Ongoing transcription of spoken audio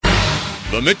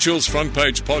The Mitchell's Front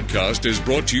Page podcast is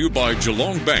brought to you by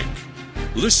Geelong Bank.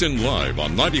 Listen live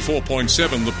on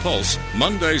 94.7 The Pulse,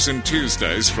 Mondays and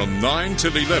Tuesdays from 9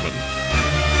 till 11.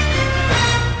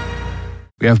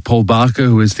 We have Paul Barker,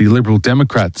 who is the Liberal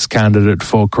Democrats candidate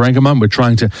for Corangamite. We're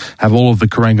trying to have all of the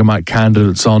Corangamite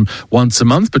candidates on once a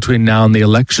month between now and the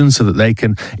election so that they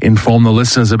can inform the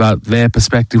listeners about their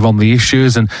perspective on the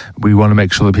issues, and we want to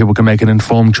make sure that people can make an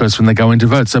informed choice when they go in to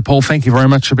vote. So, Paul, thank you very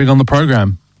much for being on the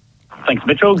program. Thanks,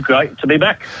 Mitchell. Great to be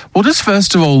back. Well, just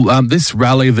first of all, this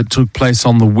rally that took place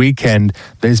on the weekend,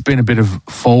 there's been a bit of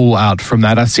fallout from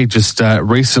that. I see just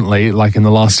recently, like in the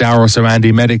last hour or so,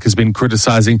 Andy Medic has been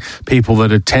criticising people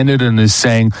that attended and is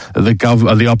saying that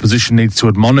the opposition needs to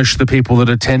admonish the people that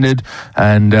attended,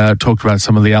 and talked about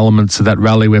some of the elements of that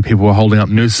rally where people were holding up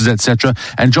nooses, etc.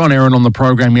 And John Aaron on the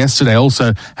program yesterday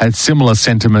also had similar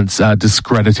sentiments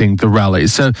discrediting the rally.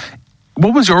 So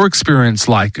what was your experience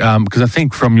like? Because I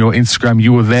think from your Instagram,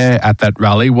 you were there at that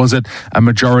rally. Was it a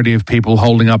majority of people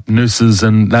holding up nooses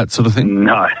and that sort of thing?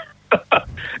 No.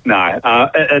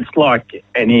 It's like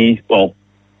we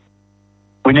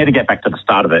need to get back to the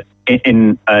start of it.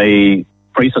 In a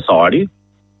free society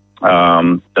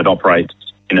that operates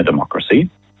in a democracy,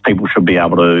 people should be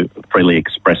able to freely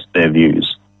express their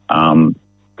views. From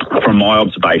my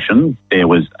observation, there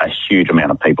was a huge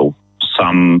amount of people,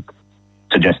 some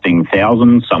suggesting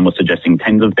thousands, some were suggesting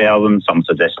tens of thousands, some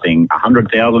suggesting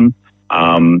 100,000.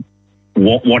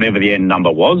 Whatever the end number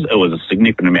was, it was a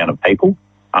significant amount of people.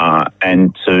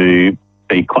 And to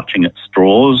be clutching at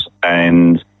straws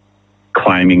and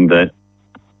claiming that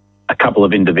a couple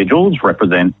of individuals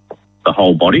represent the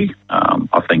whole body,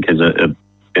 I think is a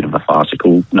bit of a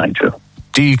farcical nature.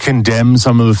 Do you condemn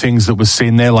some of the things that were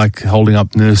seen there, like holding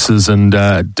up nooses and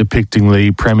depicting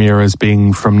the Premier as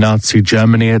being from Nazi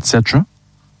Germany, etc.?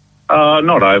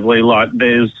 Not overly. Like,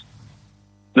 there's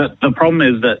the problem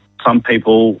is that some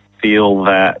people feel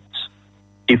that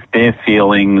if their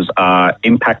feelings are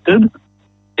impacted,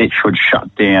 it should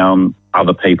shut down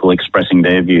other people expressing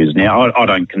their views. Now, I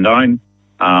don't condone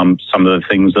some of the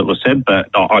things that were said, but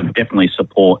I definitely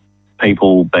support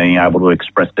people being able to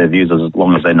express their views as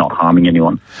long as they're not harming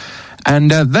anyone.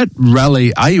 And that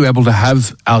rally, are you able to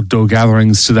have outdoor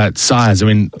gatherings to that size? I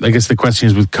mean, I guess the question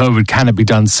is, with COVID, can it be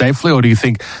done safely, or do you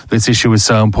think this issue is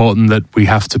so important that we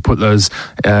have to put those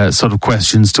sort of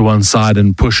questions to one side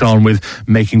and push on with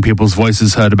making people's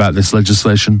voices heard about this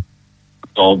legislation?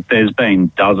 Well, there's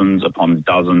been dozens upon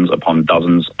dozens upon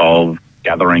dozens of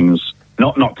gatherings,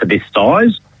 not to this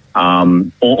size,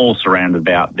 all surrounded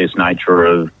about this nature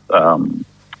of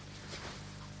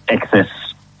excess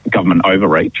government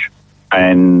overreach.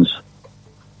 And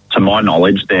to my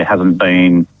knowledge, there hasn't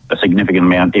been a significant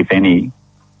amount, if any,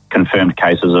 confirmed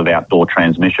cases of outdoor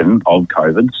transmission of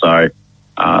COVID. So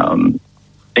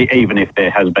even if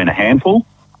there has been a handful,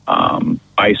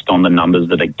 based on the numbers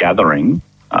that are gathering,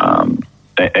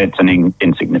 it's an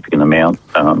insignificant amount.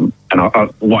 And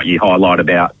what you highlight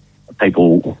about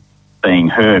people being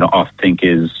heard, I think,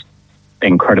 is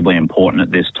incredibly important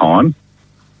at this time.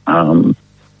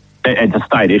 It's a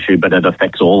state issue, but it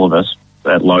affects all of us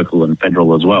at local and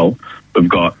federal as well. We've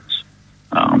got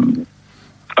a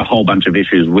whole bunch of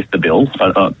issues with the bill.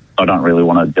 I don't really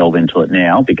want to delve into it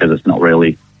now because it's not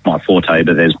really my forte,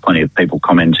 but there's plenty of people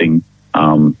commenting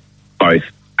both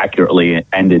accurately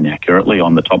and inaccurately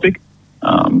on the topic.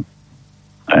 And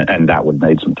that would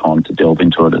need some time to delve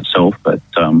into it itself, but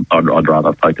I'd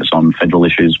rather focus on federal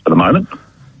issues for the moment.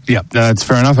 Yeah, that's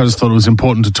fair enough. I just thought it was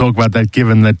important to talk about that,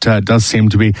 given that does seem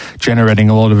to be generating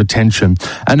a lot of attention.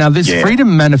 And now this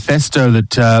Freedom Manifesto that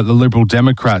the Liberal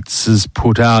Democrats has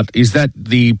put out, is that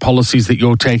the policies that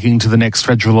you're taking to the next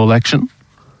federal election?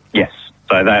 Yes.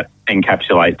 So that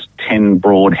encapsulates 10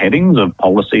 broad headings of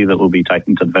policy that we'll be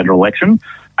taking to the federal election.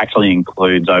 Actually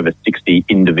includes over 60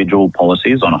 individual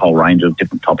policies on a whole range of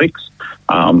different topics.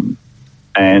 And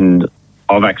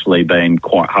I've actually been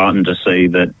quite heartened to see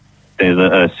that there's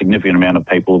a significant amount of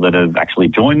people that have actually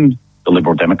joined the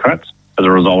Liberal Democrats as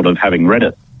a result of having read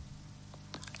it.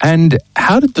 And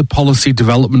how did the policy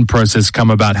development process come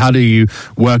about? How do you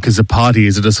work as a party?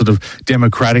 Is it a sort of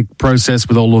democratic process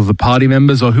with all of the party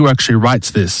members, or who actually writes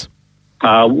this?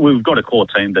 We've got a core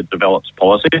team that develops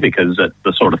policy, because it's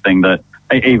the sort of thing that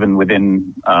even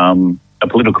within a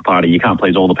political party, you can't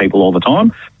please all the people all the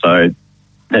time. So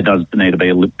there does need to be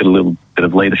a little bit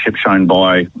of leadership shown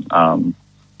by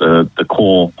the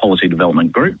core policy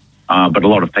development group. But a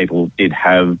lot of people did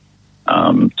have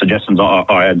suggestions.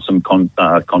 I had some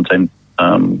content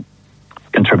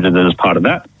contributed as part of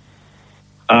that.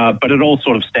 But it all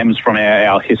sort of stems from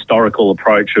our historical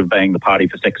approach of being the party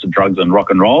for sex and drugs and rock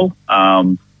and roll.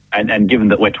 and given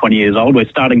that we're 20 years old, we're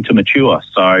starting to mature.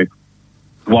 So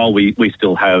while we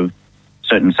still have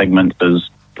certain segments as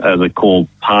a core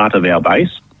part of our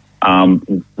base,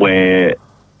 we're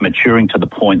maturing to the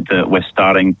point that we're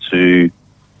starting to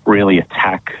really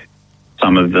attack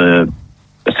some of the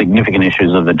significant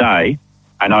issues of the day,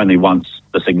 and only once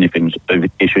the significant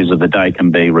issues of the day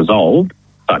can be resolved,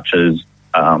 such as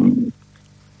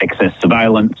excess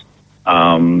surveillance,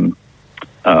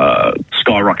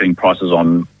 skyrocketing prices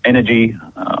on energy.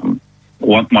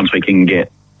 Once we can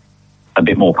get a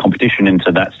bit more competition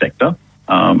into that sector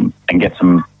and get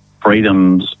some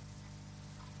freedoms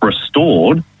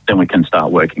restored, then we can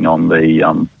start working on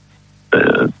the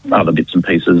other bits and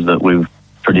pieces that we've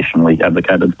traditionally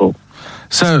advocated for.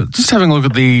 So just having a look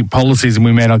at the policies, and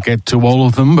we may not get to all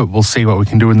of them, but we'll see what we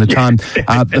can do in the time.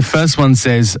 The first one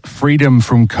says freedom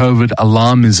from COVID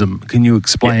alarmism. Can you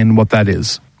explain what that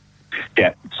is?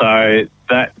 Yeah, so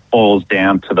that boils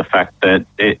down to the fact that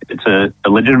it's a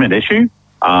legitimate issue.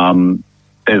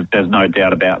 There's no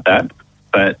doubt about that,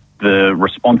 but the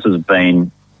response has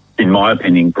been, in my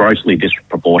opinion, grossly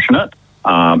disproportionate,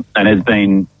 and has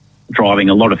been driving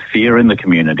a lot of fear in the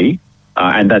community,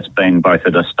 and that's been both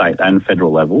at a state and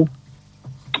federal level.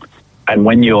 And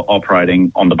when you're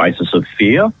operating on the basis of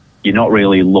fear, you're not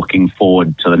really looking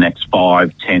forward to the next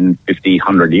 5, 10, 50,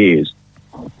 100 years.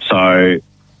 So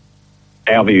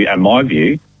our view and my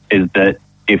view is that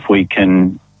if we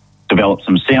can develop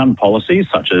some sound policies,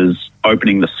 such as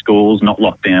opening the schools, not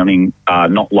locking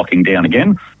down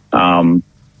again,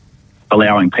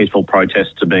 allowing peaceful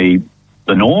protests to be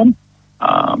the norm,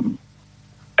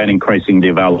 and increasing the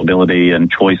availability and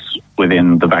choice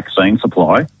within the vaccine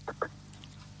supply,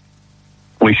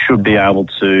 we should be able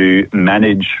to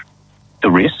manage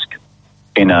the risk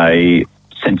in a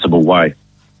sensible way.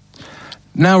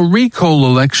 Now, recall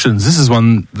elections, this is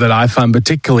one that I find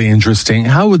particularly interesting.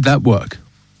 How would that work?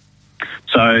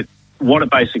 So what it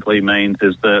basically means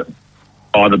is that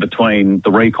either between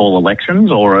the recall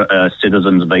elections or a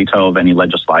citizen's veto of any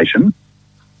legislation,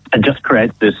 it just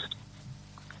creates this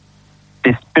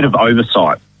bit of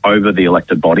oversight over the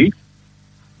elected body,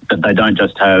 that they don't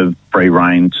just have free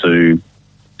rein to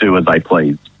do as they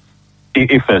please.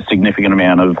 If a significant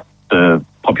amount of the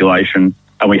population,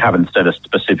 and we haven't set a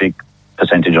specific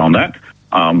percentage on that,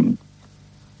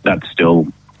 that's still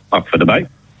up for debate.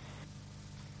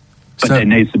 But there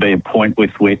needs to be a point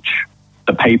with which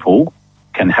the people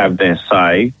can have their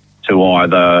say to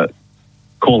either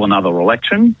call another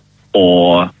election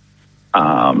or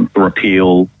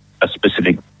repeal a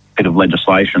specific bit of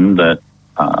legislation that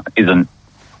isn't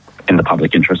in the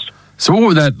public interest. So what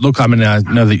would that look? I mean, I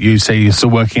know that you say you're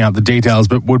still working out the details,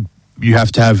 but would you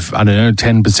have to have, I don't know,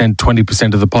 10%,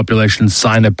 20% of the population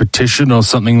sign a petition or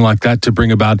something like that to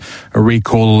bring about a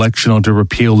recall election or to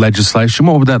repeal legislation?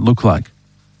 What would that look like?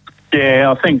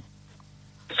 Yeah, I think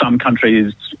some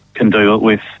countries can do it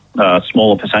with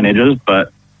smaller percentages,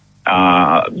 but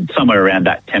somewhere around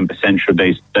that 10% should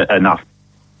be enough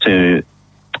to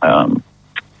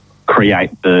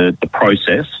create the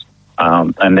process,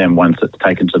 and then once it's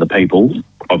taken to the people,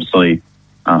 obviously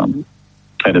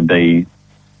it'd be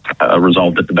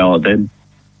resolved at the ballot then.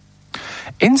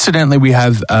 Incidentally, we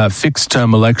have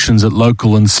fixed-term elections at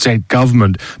local and state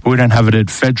government, but we don't have it at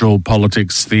federal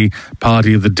politics. The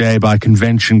party of the day by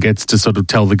convention gets to sort of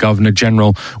tell the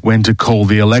Governor-General when to call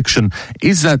the election.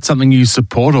 Is that something you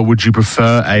support, or would you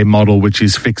prefer a model which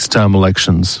is fixed-term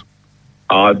elections?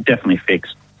 Definitely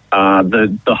fixed.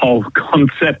 The whole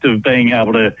concept of being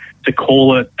able to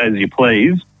call it as you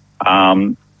please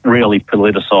really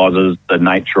politicises the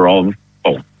nature of,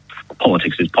 well,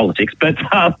 politics is politics, but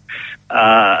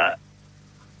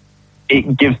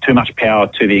it gives too much power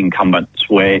to the incumbents,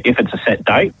 where if it's a set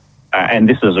date, and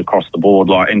this is across the board,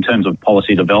 like in terms of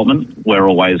policy development, we're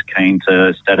always keen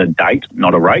to set a date,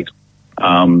 not a rate,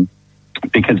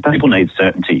 because people need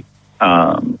certainty.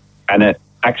 And it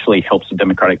actually helps the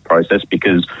democratic process,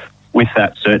 because with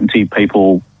that certainty,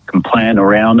 people can plan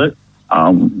around it,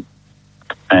 and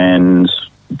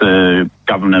the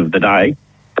governor of the day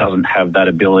doesn't have that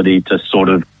ability to sort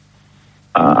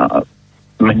of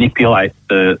manipulate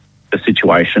the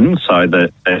situation so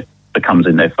that it becomes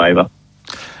in their favour.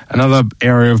 Another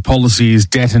area of policy is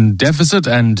debt and deficit,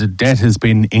 and debt has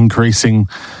been increasing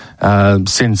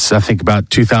since, I think, about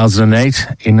 2008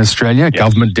 in Australia, yes.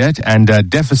 Government debt, and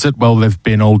deficit, well, they've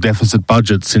been all deficit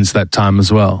budgets since that time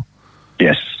as well.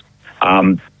 Yes,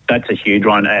 that's a huge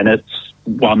one, and it's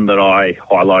one that I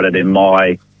highlighted in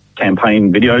my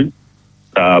campaign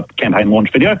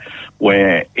launch video,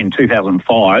 where in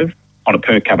 2005, on a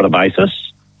per capita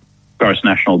basis, gross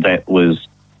national debt was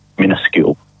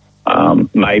minuscule,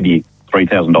 maybe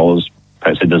 $3,000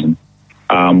 per citizen,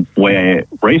 where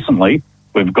recently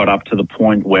we've got up to the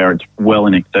point where it's well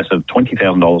in excess of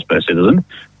 $20,000 per citizen.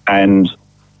 And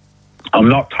I'm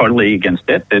not totally against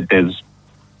debt. There's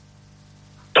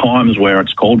times where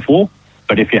it's called for,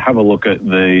 but if you have a look at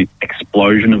the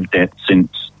explosion of debt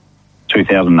since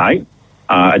 2008,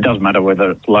 it doesn't matter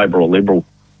whether it's Labor or Liberal.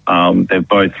 They've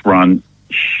both run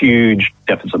huge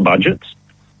deficit budgets,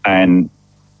 and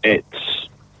it's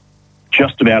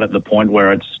just about at the point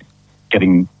where it's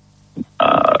getting,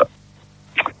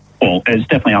 it's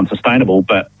definitely unsustainable,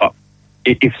 but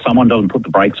if someone doesn't put the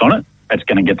brakes on it, it's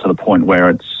going to get to the point where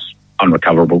it's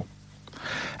unrecoverable.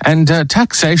 And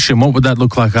taxation, what would that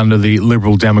look like under the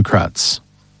Liberal Democrats?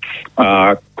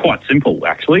 Quite simple,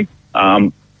 actually.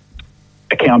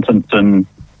 Accountants and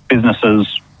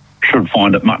businesses should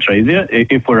find it much easier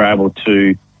if we're able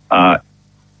to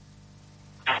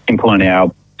implement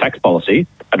our tax policy.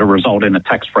 It'll result in a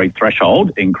tax-free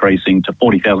threshold increasing to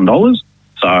 $40,000.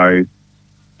 So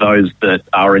those that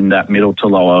are in that middle to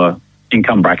lower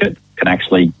income bracket can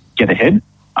actually get ahead,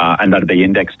 and that'll be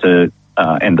indexed to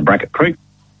end the bracket creep.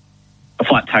 A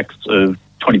flat tax of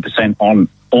 20% on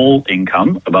all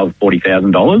income above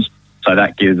 $40,000. So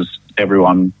that gives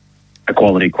everyone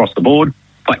equality across the board.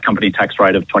 Flat company tax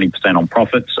rate of 20% on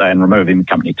profits, and removing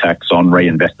company tax on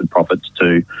reinvested profits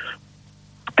to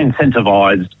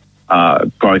incentivise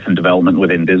growth and development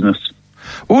within business.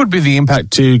 What would be the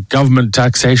impact to government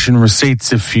taxation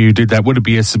receipts if you did that? Would it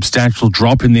be a substantial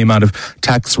drop in the amount of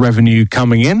tax revenue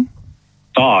coming in?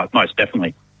 Oh, most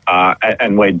definitely.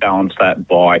 And we'd balance that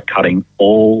by cutting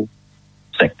all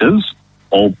sectors,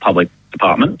 all public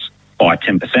departments, by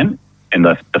 10% in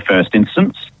the first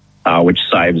instance, which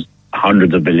saves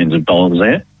hundreds of billions of dollars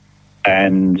there.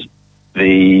 And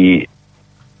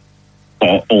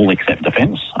all except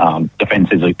defence. Defence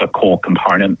is a core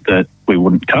component that we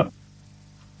wouldn't cut.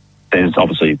 There's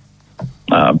obviously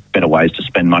better ways to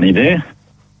spend money there.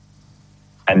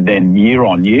 And then year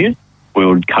on year, we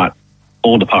would cut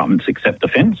all departments except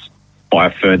defence by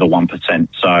a further 1%.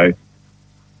 So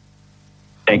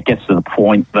it gets to the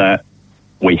point that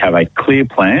we have a clear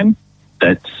plan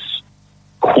that's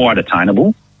quite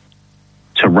attainable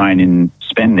to rein in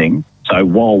spending. So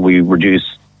while we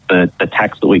reduce the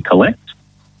tax that we collect,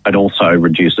 it also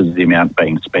reduces the amount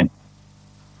being spent.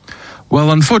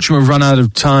 Well, unfortunately, we've run out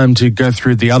of time to go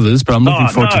through the others, but I'm looking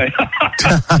forward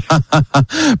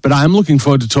but I'm looking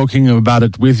forward to talking about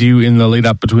it with you in the lead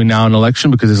up between now and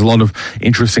election, because there's a lot of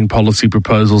interesting policy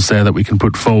proposals there that we can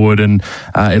put forward, and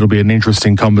it'll be an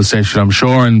interesting conversation, I'm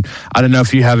sure. And I don't know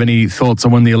if you have any thoughts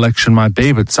on when the election might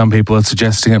be, but some people are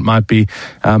suggesting it might be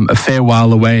a fair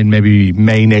while away in maybe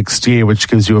May next year, which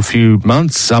gives you a few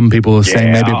months. Some people are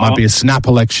saying maybe it might be a snap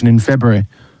election in February.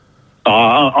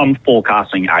 I'm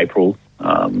forecasting April.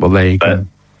 Well, there you go.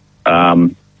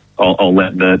 I'll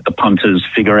let the punters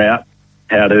figure out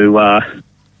how to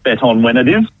bet on when it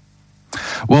is.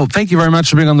 Well, thank you very much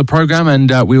for being on the program,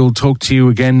 and we will talk to you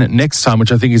again next time,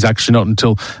 which I think is actually not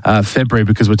until February,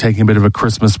 because we're taking a bit of a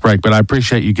Christmas break. But I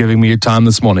appreciate you giving me your time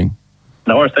this morning.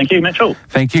 No worries. Thank you, Mitchell.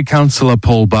 Thank you, Councillor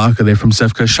Paul Barker there from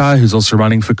South Coast Shire, who's also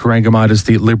running for Corangamite as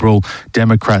the Liberal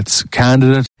Democrats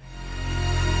candidate.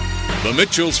 The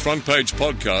Mitchell's Front Page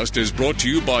podcast is brought to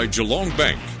you by Geelong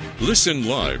Bank. Listen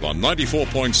live on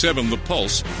 94.7 The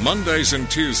Pulse, Mondays and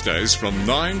Tuesdays from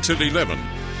 9 till 11.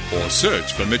 Or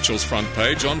search for Mitchell's Front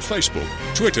Page on Facebook,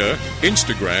 Twitter,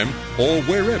 Instagram, or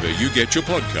wherever you get your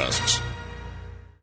podcasts.